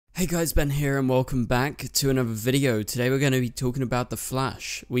Hey guys, Ben here and welcome back to another video. Today we're going to be talking about The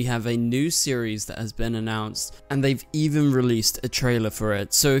Flash. We have a new series that has been announced and they've even released a trailer for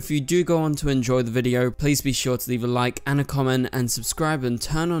it. So if you do go on to enjoy the video, please be sure to leave a like and a comment and subscribe and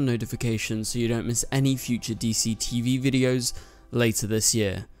turn on notifications so you don't miss any future DCTV videos later this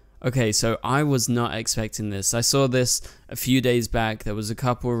year. Okay, so I was not expecting this. I saw this a few days back. There was a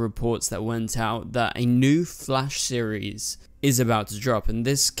couple of reports that went out that a new Flash series is about to drop, and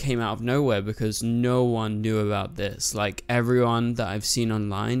this came out of nowhere because no one knew about this. Like, everyone that I've seen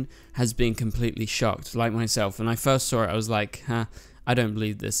online has been completely shocked, like myself. When I first saw it, I was like, I don't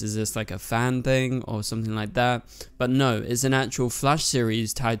believe this. Is this like a fan thing or something like that? But no, it's an actual Flash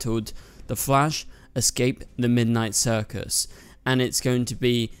series titled The Flash Escape the Midnight Circus, and it's going to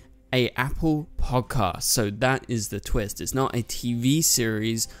be a Apple podcast. So that is the twist. It's not a TV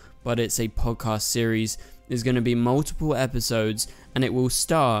series, but it's a podcast series. There's going to be multiple episodes and it will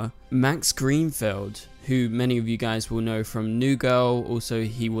star Max Greenfield, who many of you guys will know from New Girl. Also,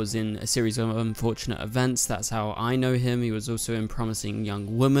 he was in a series of Unfortunate Events. That's how I know him. He was also in Promising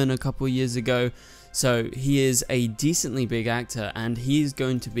Young Woman a couple years ago. So he is a decently big actor and he's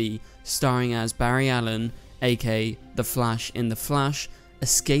going to be starring as Barry Allen, aka The Flash, in The Flash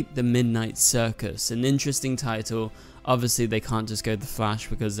Escape the Midnight Circus. An interesting title. Obviously they can't just go The Flash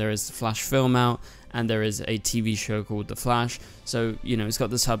because there is the Flash film out and there is a TV show called The Flash, so you know, it's got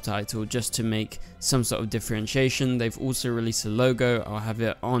the subtitle just to make some sort of differentiation. They've also released a logo. I'll have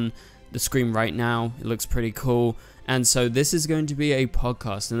it on the screen right now. It looks pretty cool. And so this is going to be a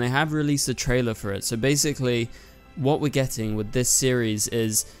podcast and they have released a trailer for it. So basically what we're getting with this series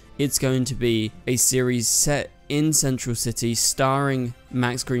is it's going to be a series set in Central City starring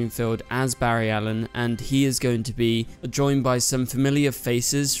Max Greenfield as Barry Allen, and he is going to be joined by some familiar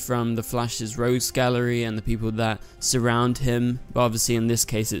faces from the Flash's Rogues Gallery and the people that surround him, but obviously in this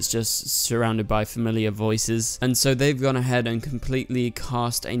case it's just surrounded by familiar voices. And so they've gone ahead and completely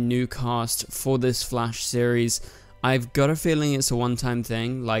cast a new cast for this Flash series. I've got a feeling it's a one-time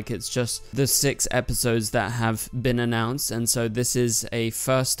thing, like it's just the 6 episodes that have been announced, and so this is a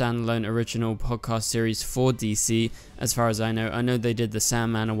first standalone original podcast series for DC, as far as I know. I know they did The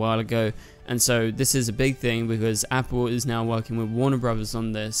Sandman a while ago, and so this is a big thing because Apple is now working with Warner Brothers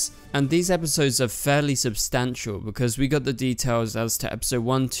on this. And these episodes are fairly substantial because we got the details as to episode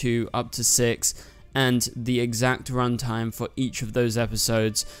 1, 2, up to 6, and the exact runtime for each of those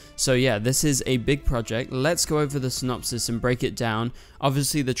episodes. So yeah, this is a big project. Let's go over the synopsis and break it down.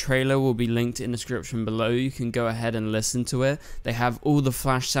 Obviously the trailer will be linked in the description below. You can go ahead and listen to it. They have all the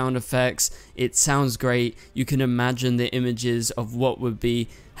Flash sound effects. It sounds great. You can imagine the images of what would be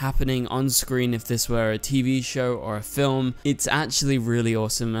happening on screen if this were a TV show or a film. It's actually really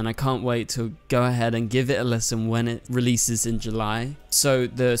awesome and I can't wait to go ahead and give it a listen when it releases in July. So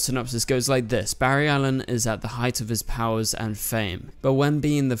the synopsis goes like this. Barry Allen is at the height of his powers and fame, but when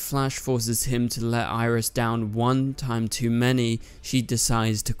being the Flash forces him to let Iris down one time too many, she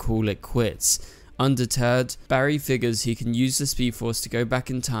decides to call it quits. Undeterred, Barry figures he can use the Speed Force to go back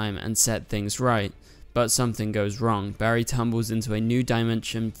in time and set things right. But something goes wrong. Barry tumbles into a new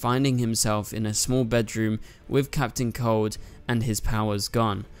dimension, finding himself in a small bedroom with Captain Cold and his powers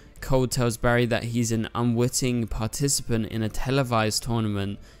gone. Cold tells Barry that he's an unwitting participant in a televised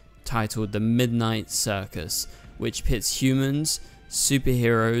tournament titled The Midnight Circus, which pits humans,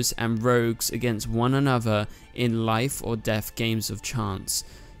 superheroes, and rogues against one another in life or death games of chance.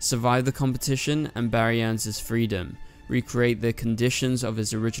 Survive the competition and Barry earns his freedom. Recreate the conditions of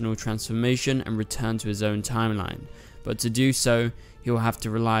his original transformation and return to his own timeline. But to do so, he'll have to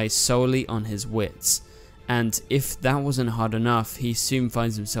rely solely on his wits. And if that wasn't hard enough, he soon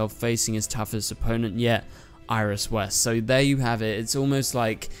finds himself facing his toughest opponent yet, Iris West. So there you have it. It's almost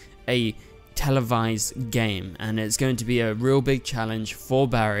like a televised game, and it's going to be a real big challenge for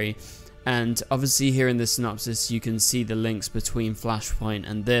Barry. And obviously here in the synopsis you can see the links between Flashpoint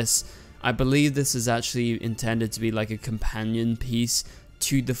and this. I believe this is actually intended to be like a companion piece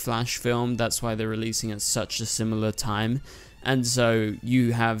to the Flash film. That's why they're releasing at such a similar time. And so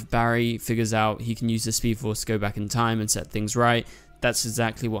you have Barry figures out he can use the Speed Force to go back in time and set things right. That's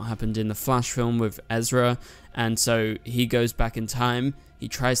exactly what happened in the Flash film with Ezra. And so he goes back in time. He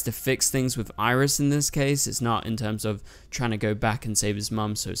tries to fix things with Iris in this case. It's not in terms of trying to go back and save his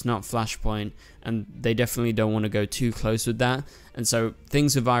mum, so it's not Flashpoint, and they definitely don't want to go too close with that. And so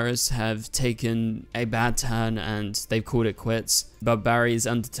things with Iris have taken a bad turn and they've called it quits. But Barry is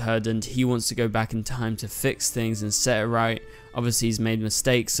undeterred and he wants to go back in time to fix things and set it right. Obviously he's made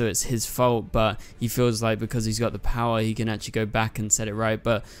mistakes, so it's his fault, but he feels like because he's got the power he can actually go back and set it right.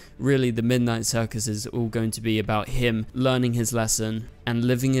 But really the Midnight Circus is all going to be about him learning his lesson and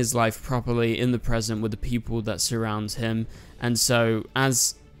living his life properly in the present with the people that surround him. And so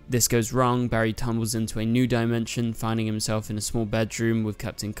as this goes wrong, Barry tumbles into a new dimension, finding himself in a small bedroom with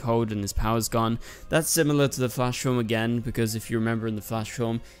Captain Cold and his powers gone. That's similar to the Flash film again, because if you remember in the Flash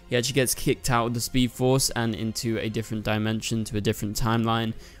film, he actually gets kicked out of the Speed Force and into a different dimension, to a different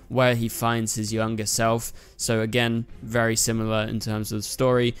timeline, where he finds his younger self. So again, very similar in terms of the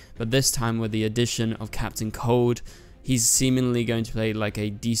story, but this time with the addition of Captain Cold. He's seemingly going to play like a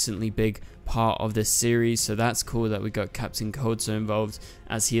decently big part of this series, so that's cool that we got Captain Cold so involved,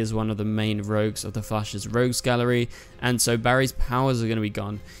 as he is one of the main rogues of the Flash's rogues gallery. And so Barry's powers are going to be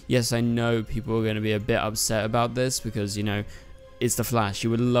gone. Yes, I know people are going to be a bit upset about this, because, you know, it's the Flash.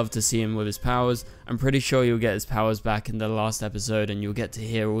 You would love to see him with his powers. I'm pretty sure you'll get his powers back in the last episode, and you'll get to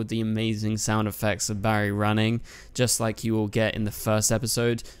hear all the amazing sound effects of Barry running, just like you will get in the first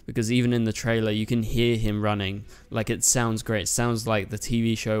episode, because even in the trailer you can hear him running. Like, it sounds great. It sounds like the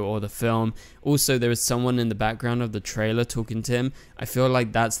TV show or the film. Also, there is someone in the background of the trailer talking to him. I feel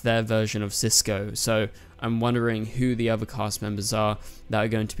like that's their version of Cisco, so I'm wondering who the other cast members are that are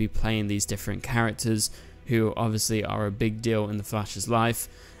going to be playing these different characters, who obviously are a big deal in the Flash's life.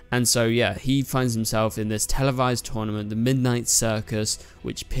 And so yeah, he finds himself in this televised tournament, the Midnight Circus,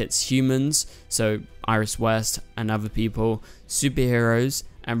 which pits humans, so Iris West and other people, superheroes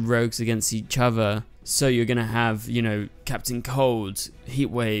and rogues against each other. So you're gonna have, you know, Captain Cold,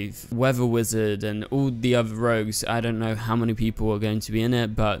 Heatwave, Weather Wizard, and all the other rogues. I don't know how many people are going to be in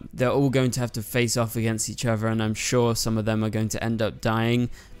it, but they're all going to have to face off against each other, and I'm sure some of them are going to end up dying,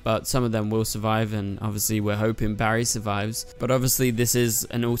 but some of them will survive, and obviously we're hoping Barry survives. But obviously this is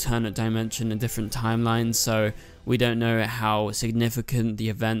an alternate dimension, a different timeline, so we don't know how significant the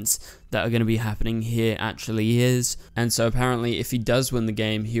events that are going to be happening here actually is. And so apparently if he does win the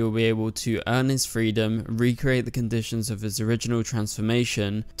game, he will be able to earn his freedom, recreate the conditions of his original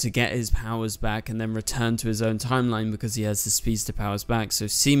transformation to get his powers back, and then return to his own timeline because he has his speedster powers back. So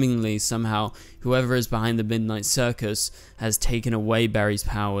seemingly somehow whoever is behind the Midnight Circus has taken away Barry's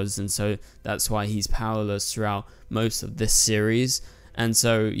powers, and so that's why he's powerless throughout most of this series. And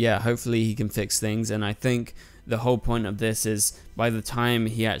so yeah, hopefully he can fix things, and I think the whole point of this is by the time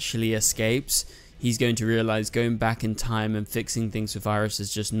he actually escapes, he's going to realize going back in time and fixing things with Iris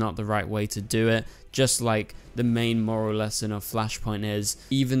is just not the right way to do it. Just like the main moral lesson of Flashpoint is,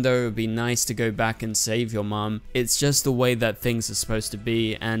 even though it would be nice to go back and save your mom, it's just the way that things are supposed to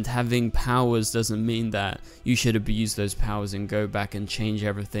be, and having powers doesn't mean that you should abuse those powers and go back and change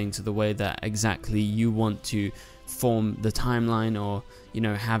everything to the way that exactly you want to form the timeline, or, you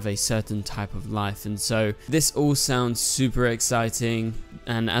know, have a certain type of life. And so this all sounds super exciting,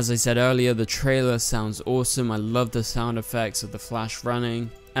 and as I said earlier, the trailer sounds awesome. I love the sound effects of the Flash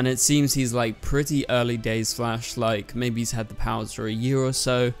running, and it seems he's like pretty early days Flash, like maybe he's had the powers for a year or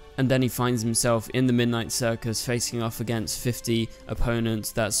so, and then he finds himself in the Midnight Circus facing off against 50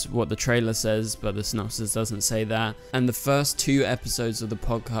 opponents. That's what the trailer says, but the synopsis doesn't say that. And the first 2 episodes of the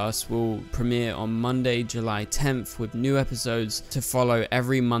podcast will premiere on Monday, July 10th, with new episodes to follow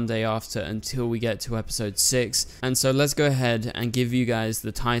every Monday after until we get to episode 6. And so let's go ahead and give you guys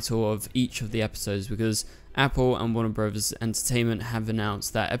the title of each of the episodes, because Apple and Warner Bros. Entertainment have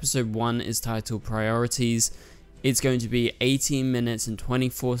announced that episode 1 is titled Priorities. It's going to be 18 minutes and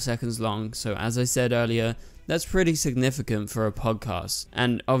 24 seconds long, so as I said earlier, that's pretty significant for a podcast.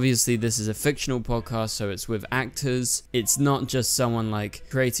 And obviously this is a fictional podcast, so it's with actors. It's not just someone like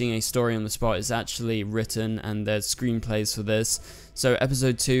creating a story on the spot, it's actually written, and there's screenplays for this. So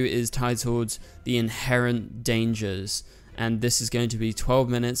episode 2 is titled The Inherent Dangers, and this is going to be 12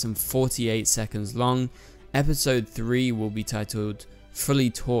 minutes and 48 seconds long. Episode 3 will be titled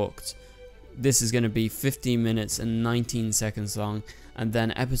Fully Talked. This is going to be 15 minutes and 19 seconds long. And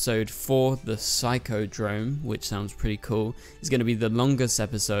then episode 4, The Psychodrome, which sounds pretty cool, is going to be the longest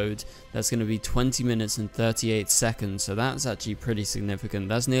episode. That's going to be 20 minutes and 38 seconds. So that's actually pretty significant.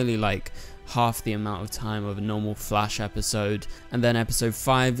 That's nearly like half the amount of time of a normal Flash episode. And then episode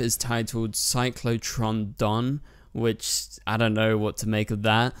 5 is titled Cyclotron Dawn, which I don't know what to make of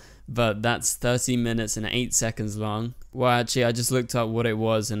that, but that's 30 minutes and 8 seconds long. Well, actually, I just looked up what it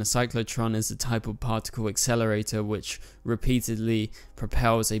was, and a cyclotron is a type of particle accelerator which repeatedly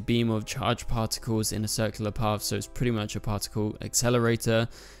propels a beam of charged particles in a circular path, so it's pretty much a particle accelerator.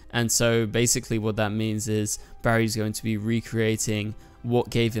 And so basically what that means is Barry's going to be recreating what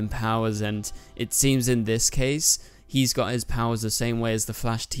gave him powers, and it seems in this case he's got his powers the same way as the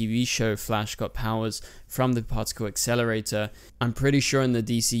Flash TV show Flash got powers from the particle accelerator. I'm pretty sure in the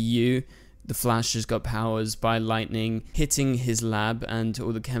DCEU, the Flash just got powers by lightning hitting his lab and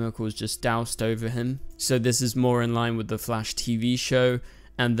all the chemicals just doused over him. So this is more in line with the Flash TV show.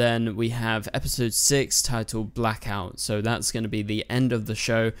 And then we have episode 6 titled Blackout. So that's going to be the end of the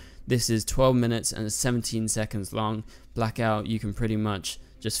show. This is 12 minutes and 17 seconds long. Blackout, you can pretty much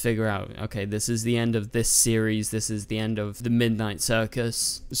just figure out, okay, this is the end of this series, this is the end of the Midnight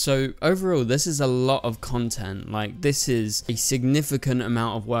Circus. So overall, this is a lot of content. Like, this is a significant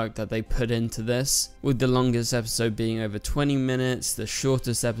amount of work that they put into this, with the longest episode being over 20 minutes, the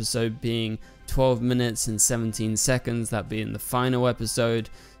shortest episode being 12 minutes and 17 seconds, that being the final episode.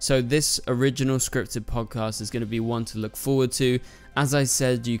 So this original scripted podcast is going to be one to look forward to. As I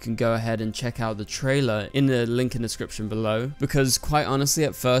said, you can go ahead and check out the trailer in the link in the description below, because quite honestly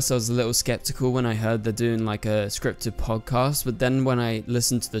at first I was a little skeptical when I heard they're doing like a scripted podcast, but then when I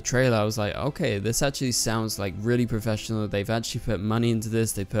listened to the trailer I was like, okay, this actually sounds like really professional. They've actually put money into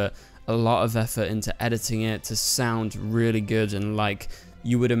this, they put a lot of effort into editing it to sound really good and like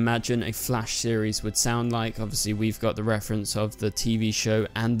you would imagine a Flash series would sound like. Obviously we've got the reference of the TV show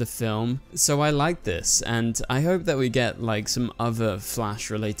and the film, so I like this, and I hope that we get like some other Flash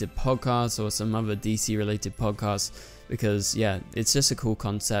related podcasts or some other DC related podcasts, because yeah, it's just a cool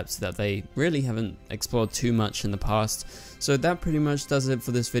concept that they really haven't explored too much in the past. So that pretty much does it for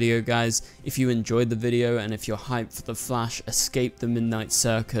this video, guys. If you enjoyed the video and if you're hyped for the Flash Escape the Midnight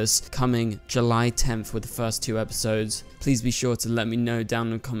Circus coming July 10th with the first 2 episodes, please be sure to let me know down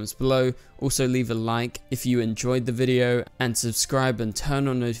in the comments below. Also leave a like if you enjoyed the video, and subscribe and turn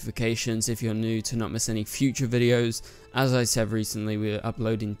on notifications if you're new to not miss any future videos. As I said recently, we're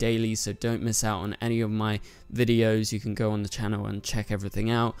uploading daily, so don't miss out on any of my videos. You can go on the channel and check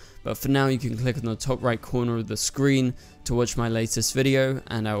everything out, but for now you can click on the top right corner of the screen to watch my latest video,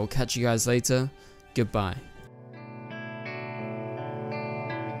 and I will catch you guys later. Goodbye.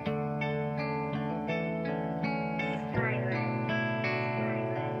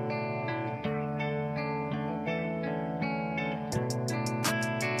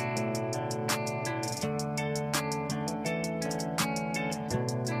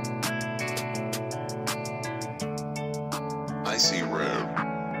 I see red.